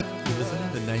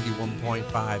listening to 91.5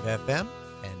 FM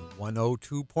and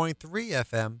 102.3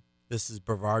 FM. This is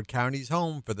Brevard County's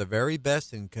home for the very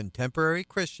best in contemporary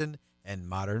Christian and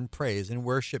modern praise and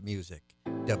worship music.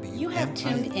 You have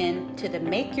tuned in to the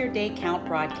Make Your Day Count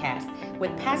broadcast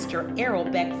with Pastor Errol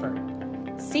Beckford,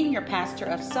 Senior Pastor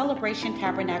of Celebration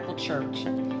Tabernacle Church,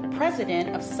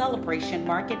 President of Celebration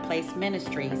Marketplace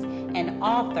Ministries, and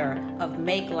author of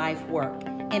Make Life Work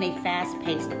in a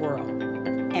Fast-Paced World.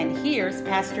 And here's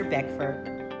Pastor Beckford.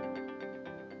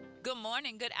 Good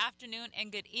morning, good afternoon,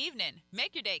 and good evening.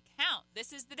 Make your day count.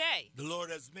 This is the day the Lord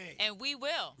has made. And we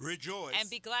will rejoice and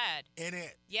be glad in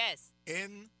it. Yes.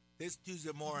 In this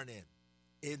Tuesday morning.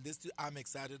 I'm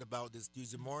excited about this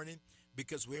Tuesday morning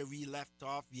because where we left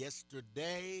off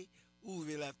yesterday,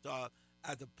 we left off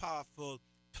at a powerful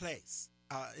place.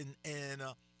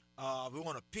 We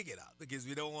want to pick it up because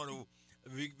we don't want to.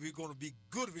 We're going to be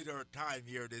good with our time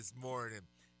here this morning.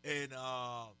 In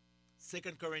 2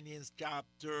 Corinthians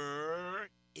chapter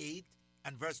 8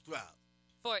 and verse 12.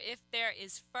 For if there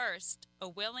is first a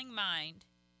willing mind,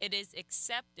 it is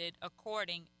accepted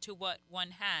according to what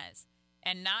one has,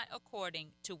 and not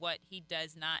according to what he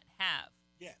does not have.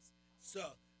 Yes. So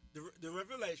the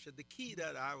revelation, the key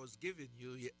that I was giving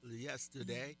you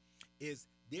yesterday is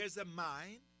there's a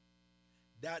mind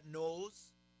that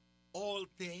knows all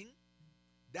things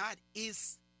that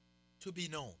is to be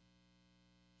known.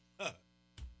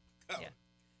 Yeah.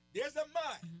 There's a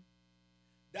mind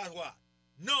that what?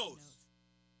 Knows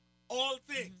all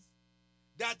things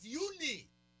that you need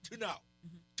to know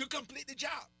to complete the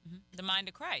job. The mind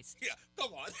of Christ. Yeah,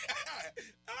 come on.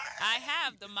 I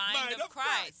have the mind of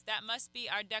Christ. That must be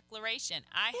our declaration.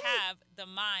 I have the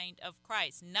mind of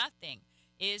Christ. Nothing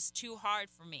is too hard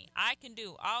for me. I can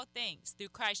do all things through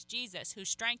Christ Jesus who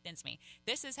strengthens me.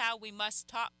 This is how we must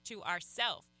talk to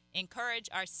ourselves, encourage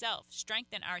ourselves,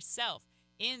 strengthen ourselves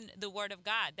in the Word of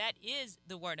God. That is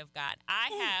the Word of God. I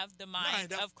have the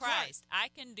mind of Christ. I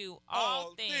can do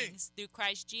all things through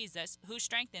Christ Jesus who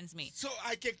strengthens me. So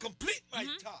I can complete my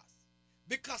task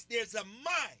because there's a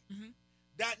mind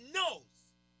that knows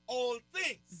all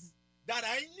things that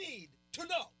I need to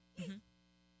know.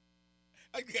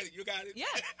 I get it. You got it? Yeah.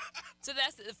 So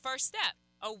that's the first step,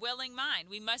 a willing mind.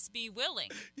 We must be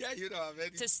willing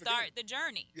to start the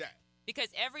journey. Yeah. Because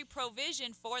every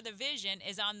provision for the vision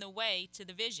is on the way to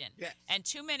the vision. Yes. And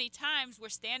too many times we're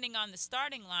standing on the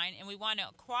starting line and we want to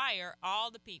acquire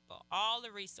all the people, all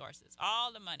the resources,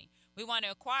 all the money. We want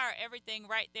to acquire everything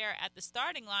right there at the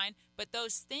starting line, but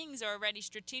those things are already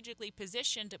strategically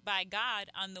positioned by God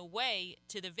on the way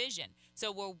to the vision.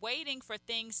 So we're waiting for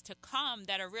things to come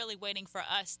that are really waiting for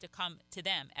us to come to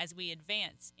them as we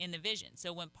advance in the vision.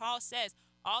 So when Paul says,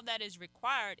 all that is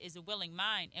required is a willing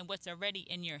mind and what's already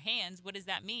in your hands. What does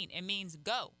that mean? It means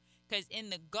go. Because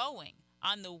in the going,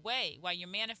 on the way, while you're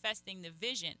manifesting the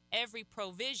vision, every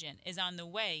provision is on the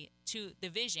way to the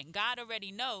vision. God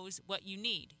already knows what you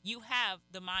need. You have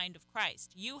the mind of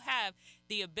Christ. You have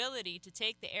the ability to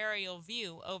take the aerial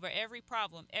view over every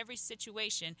problem, every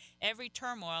situation, every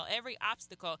turmoil, every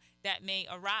obstacle that may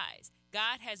arise.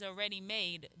 God has already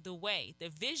made the way. The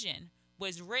vision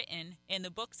was written in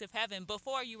the books of heaven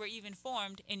before you were even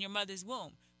formed in your mother's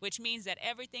womb, which means that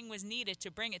everything was needed to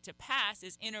bring it to pass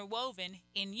is interwoven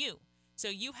in you. So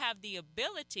you have the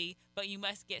ability, but you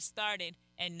must get started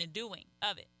in the doing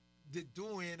of it. The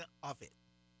doing of it.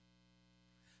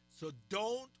 So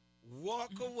don't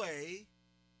walk away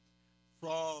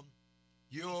from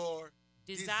your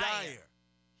desire.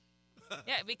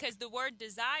 Yeah, because the word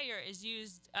desire is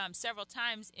used several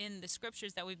times in the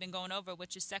scriptures that we've been going over,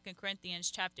 which is 2 Corinthians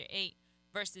chapter 8,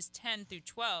 verses 10 through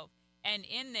 12. And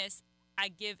in this, I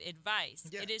give advice.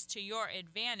 Yeah. It is to your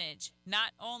advantage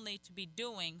not only to be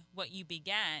doing what you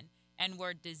began and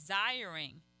were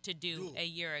desiring to do a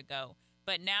year ago,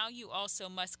 but now you also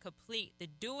must complete the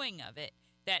doing of it,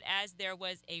 that as there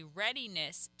was a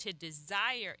readiness to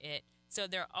desire it, so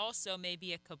there also may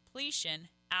be a completion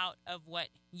out of what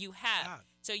you have. God.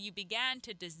 So you began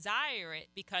to desire it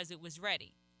because it was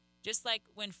ready. Just like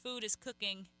when food is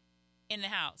cooking in the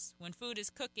house, when food is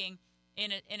cooking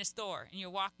in a store and you're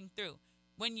walking through,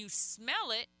 when you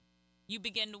smell it, you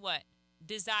begin to what?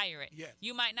 Desire it. Yes.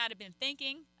 You might not have been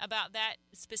thinking about that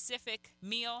specific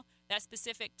meal, that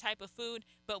specific type of food,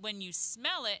 but when you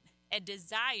smell it, a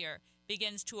desire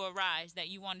begins to arise that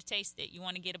you want to taste it, you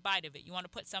want to get a bite of it, you want to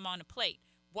put some on a plate.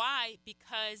 Why?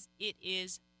 Because it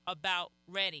is about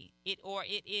ready. It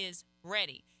is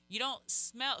ready. You don't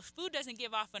smell, food doesn't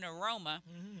give off an aroma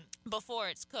before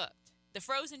it's cooked. The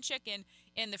frozen chicken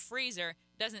in the freezer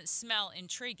doesn't smell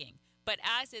intriguing, but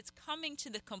as it's coming to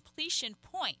the completion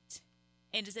point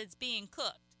and as it's being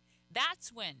cooked,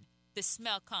 that's when the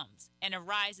smell comes and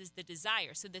arises the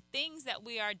desire. So the things that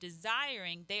we are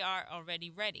desiring, they are already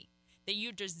ready. That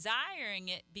you're desiring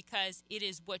it because it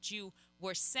is what you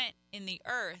were sent in the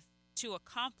earth to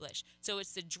accomplish. So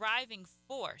it's the driving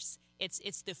force.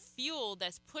 It's the fuel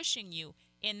that's pushing you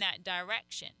in that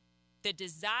direction. The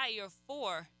desire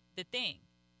for the thing.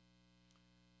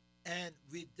 And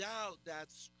without that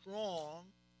strong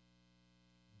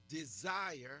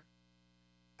desire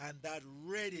and that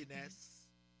readiness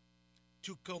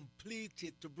to complete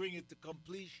it, to bring it to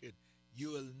completion, you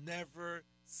will never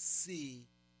see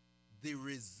the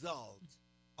result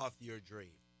of your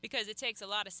dream. Because it takes a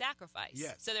lot of sacrifice.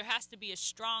 Yes. So there has to be a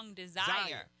strong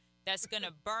desire that's going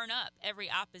to burn up every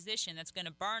opposition, that's going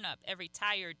to burn up every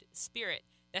tired spirit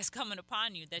that's coming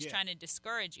upon you, that's trying to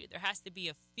discourage you. There has to be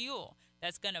a fuel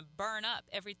that's going to burn up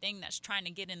everything that's trying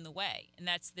to get in the way. And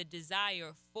that's the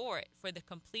desire for it, for the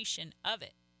completion of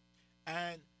it.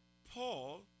 And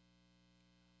Paul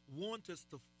wants us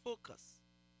to focus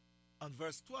on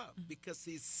verse 12 because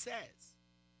he says,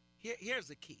 here's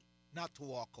the key, not to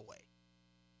walk away.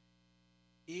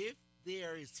 If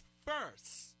there is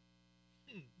first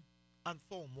and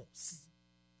foremost,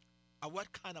 a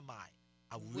what kind of mind?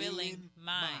 A willing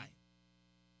mind.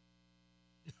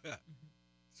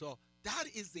 So that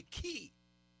is the key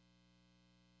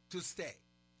to stay.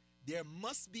 There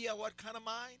must be a what kind of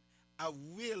mind? A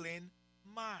willing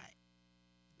mind.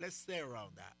 Let's stay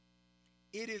around that.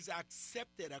 It is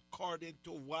accepted according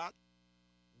to what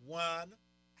one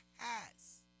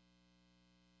has.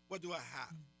 What do I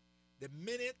have? The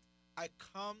minute I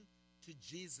come to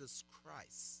Jesus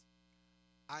Christ,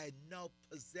 I now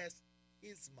possess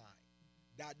his mind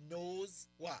that knows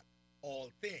what? All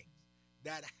things.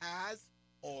 That has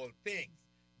all things.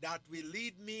 That will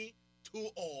lead me to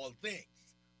all things.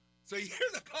 So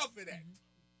here's the confidence.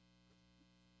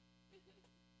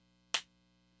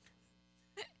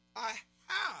 I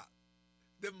have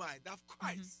the mind of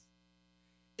Christ.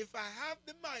 If I have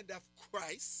the mind of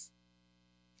Christ,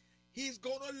 he's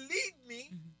going to lead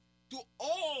me to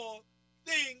all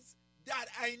things that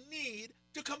I need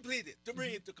to complete it, to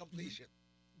bring it to completion.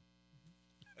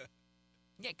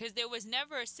 Yeah, because there was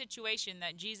never a situation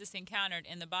that Jesus encountered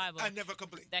in the Bible I never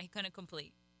complete. that he couldn't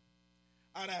complete.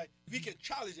 And we can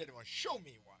challenge anyone. Show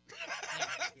me one.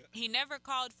 He never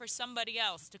called for somebody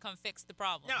else to come fix the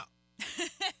problem. No.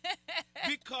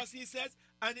 Because he says,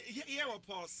 and hear what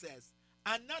Paul says,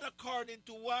 and not according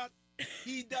to what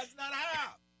he does not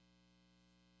have.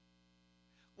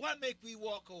 What make we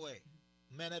walk away?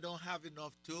 Man, I don't have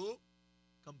enough to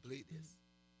complete this.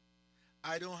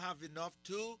 I don't have enough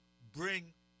to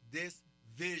bring this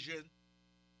vision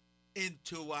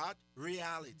into what?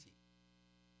 Reality.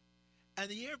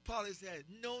 And here Paul is saying,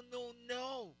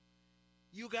 no.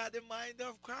 You got the mind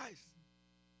of Christ.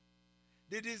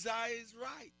 The desire is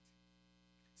right.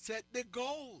 Set the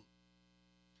goal.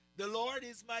 The Lord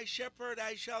is my shepherd,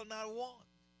 I shall not want.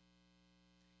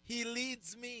 He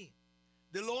leads me.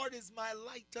 The Lord is my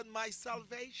light and my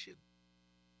salvation.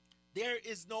 There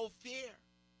is no fear.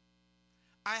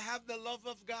 I have the love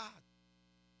of God.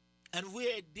 And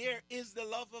where there is the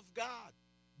love of God,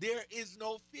 there is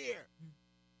no fear.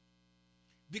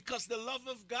 Because the love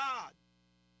of God,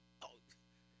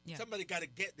 somebody got to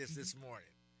get this morning.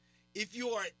 If you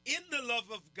are in the love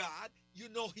of God, you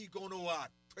know he's going to what?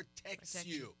 Protects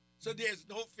you. So there's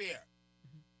no fear.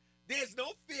 There's no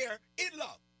fear in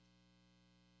love.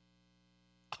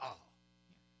 Oh,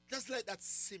 just let that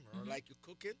simmer like you're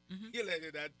cooking. You let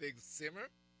that thing simmer.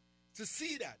 To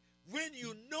see that when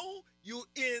you know you're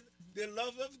in the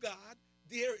love of God,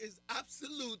 there is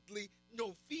absolutely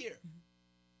no fear.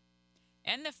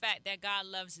 And the fact that God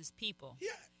loves his people. Yeah.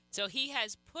 So he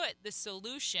has put the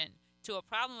solution to a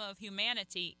problem of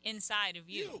humanity inside of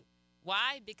you.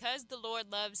 Why? Because the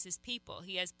Lord loves his people.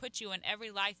 He has put you in every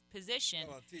life position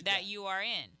that you are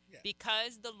in. Yeah.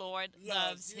 Because the Lord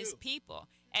loves his people.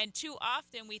 And too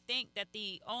often we think that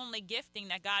the only gifting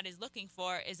that God is looking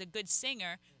for is a good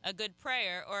singer, a good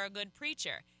prayer, or a good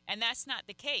preacher. And that's not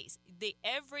the case. The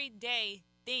everyday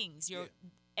things, your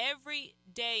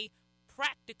everyday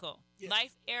practical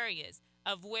life areas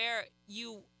of where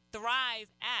you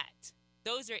thrive at,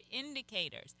 those are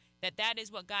indicators that that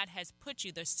is what God has put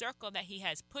you, the circle that he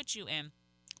has put you in,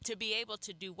 to be able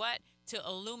to do what? To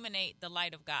illuminate the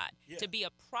light of God, to be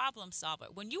a problem solver.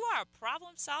 When you are a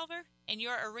problem solver in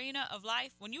your arena of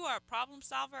life, when you are a problem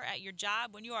solver at your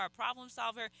job, when you are a problem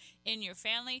solver in your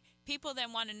family, people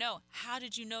then want to know, how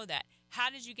did you know that? How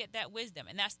did you get that wisdom?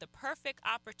 And that's the perfect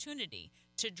opportunity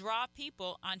to draw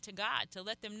people onto God, to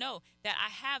let them know that I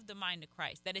have the mind of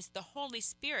Christ, that it's the Holy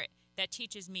Spirit that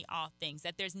teaches me all things,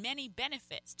 that there's many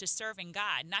benefits to serving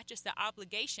God, not just the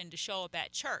obligation to show up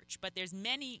at church, but there's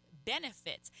many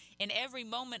benefits in every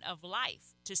moment of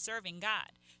life to serving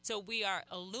God. So we are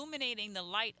illuminating the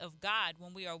light of God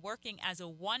when we are working as a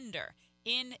wonder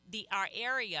in our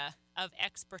area of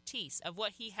expertise, of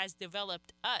what he has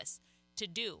developed us to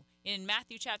do. In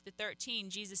Matthew chapter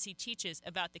 13, Jesus, he teaches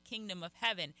about the kingdom of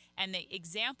heaven, and the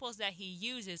examples that he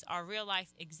uses are real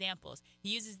life examples. He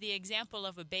uses the example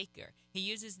of a baker. He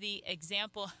uses the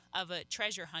example of a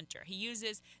treasure hunter. He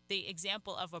uses the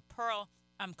example of a pearl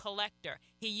collector.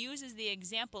 He uses the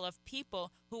example of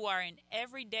people who are in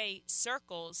everyday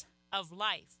circles of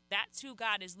life. That's who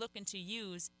God is looking to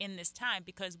use in this time.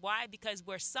 Because why? Because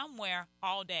we're somewhere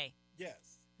all day.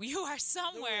 Yes. You are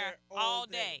somewhere all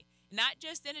day. Not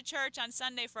just in a church on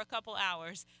Sunday for a couple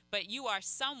hours, but you are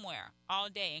somewhere all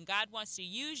day. And God wants to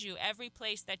use you every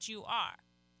place that you are.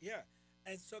 Yeah.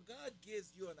 And so God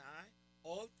gives you and I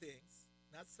all things,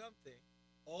 not something,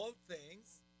 all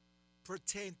things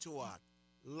pertain to what?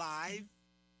 Life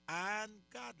and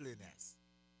godliness.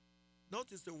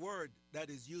 Notice the word that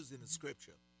is used in the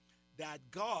scripture,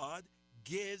 that God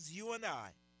gives you and I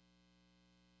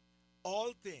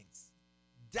all things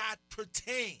that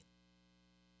pertain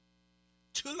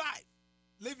to life,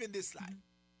 living this life,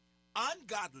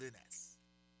 ungodliness.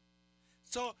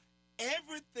 So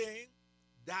everything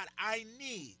that I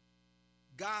need,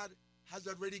 God has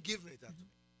already given it unto me.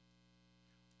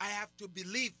 I have to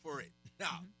believe for it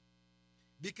now,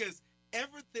 because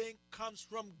everything comes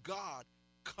from God,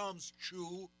 comes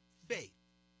through faith.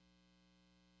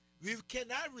 We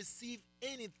cannot receive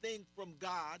anything from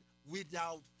God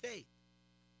without faith.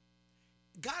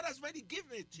 God has already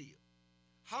given it to you.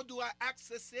 How do I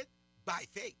access it? By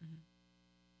faith.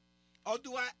 How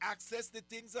do I access the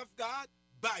things of God?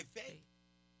 By faith.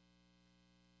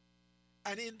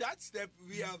 And in that step,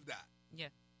 we have that. Yeah.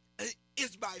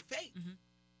 It's by faith.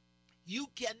 You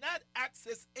cannot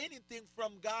access anything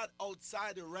from God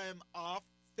outside the realm of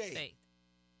faith.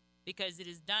 Because it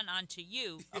is done unto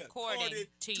you according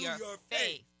to your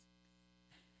faith.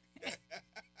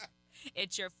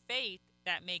 It's your faith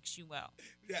that makes you well.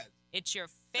 Yes. It's your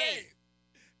faith.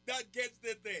 That gets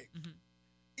the thing.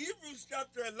 Hebrews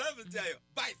chapter 11 tell you,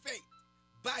 by faith,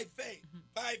 by faith,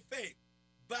 by faith,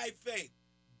 by faith,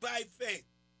 by faith,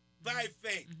 by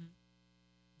faith.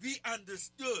 We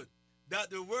understood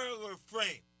that the world was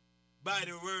framed by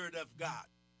the word of God.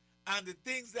 And the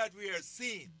things that we are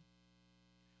seeing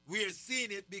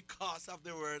it because of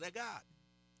the word of God.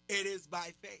 It is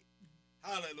by faith.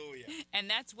 Hallelujah. And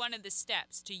that's one of the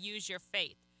steps to use your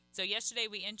faith. So yesterday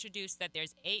we introduced that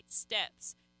there's 8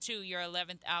 steps to your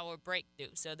 11th hour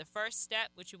breakthrough. So the first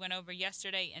step, which we went over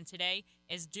yesterday and today,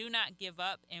 is do not give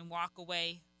up and walk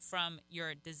away from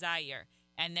your desire.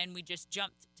 And then we just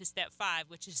jumped to step 5,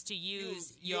 which is to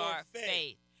use your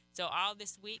faith. So all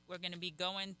this week, we're going to be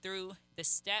going through the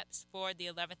steps for the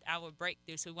 11th hour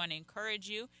breakthrough. So we want to encourage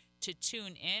you to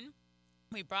tune in.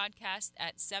 We broadcast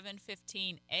at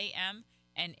 7:15 a.m.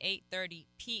 and 8:30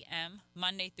 p.m.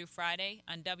 Monday through Friday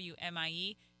on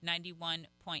WMIE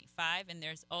 91.5. And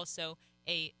there's also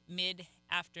a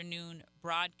mid-afternoon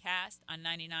broadcast on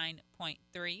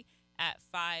 99.3 at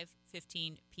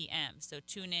 5:15 p.m. So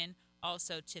tune in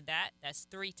also to that. That's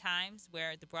 3 times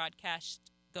where the broadcast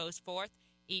goes forth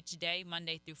each day,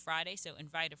 Monday through Friday. So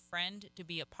invite a friend to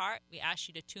be a part. We ask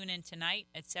you to tune in tonight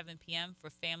at 7 p.m. for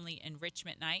Family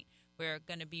Enrichment Night. We're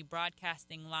going to be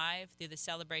broadcasting live through the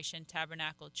Celebration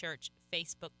Tabernacle Church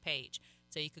Facebook page.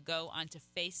 So you could go onto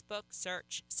Facebook,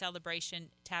 search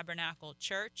Celebration Tabernacle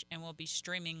Church, and we'll be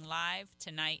streaming live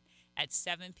tonight at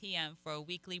 7 p.m. for a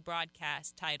weekly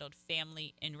broadcast titled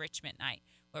Family Enrichment Night,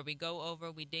 where we go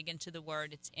over, we dig into the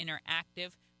Word. It's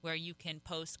interactive, where you can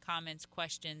post comments,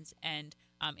 questions, and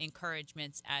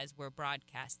encouragements as we're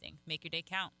broadcasting. Make your day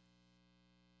count.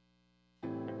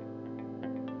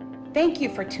 Thank you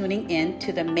for tuning in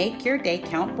to the Make Your Day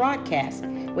Count broadcast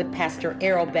with Pastor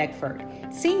Errol Beckford,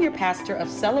 Senior Pastor of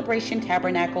Celebration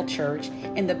Tabernacle Church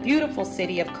in the beautiful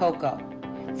city of Cocoa.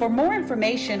 For more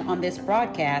information on this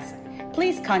broadcast,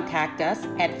 please contact us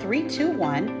at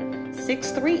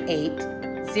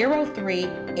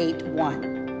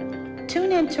 321-638-0381.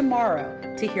 Tune in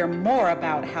tomorrow to hear more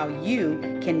about how you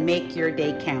can make your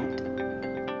day count.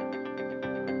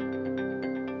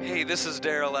 Hey, this is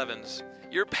Daryl Evans.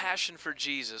 Your passion for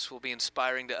Jesus will be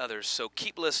inspiring to others, so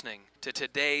keep listening to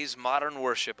today's Modern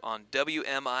Worship on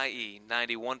WMIE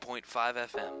 91.5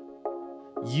 FM.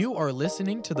 You are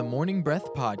listening to the Morning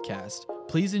Breath Podcast.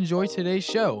 Please enjoy today's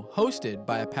show, hosted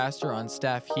by a pastor on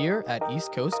staff here at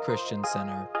East Coast Christian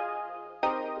Center.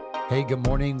 Hey, good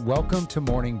morning. Welcome to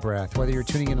Morning Breath. Whether you're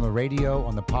tuning in on the radio,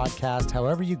 on the podcast,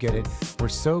 however you get it, we're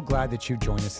so glad that you joined us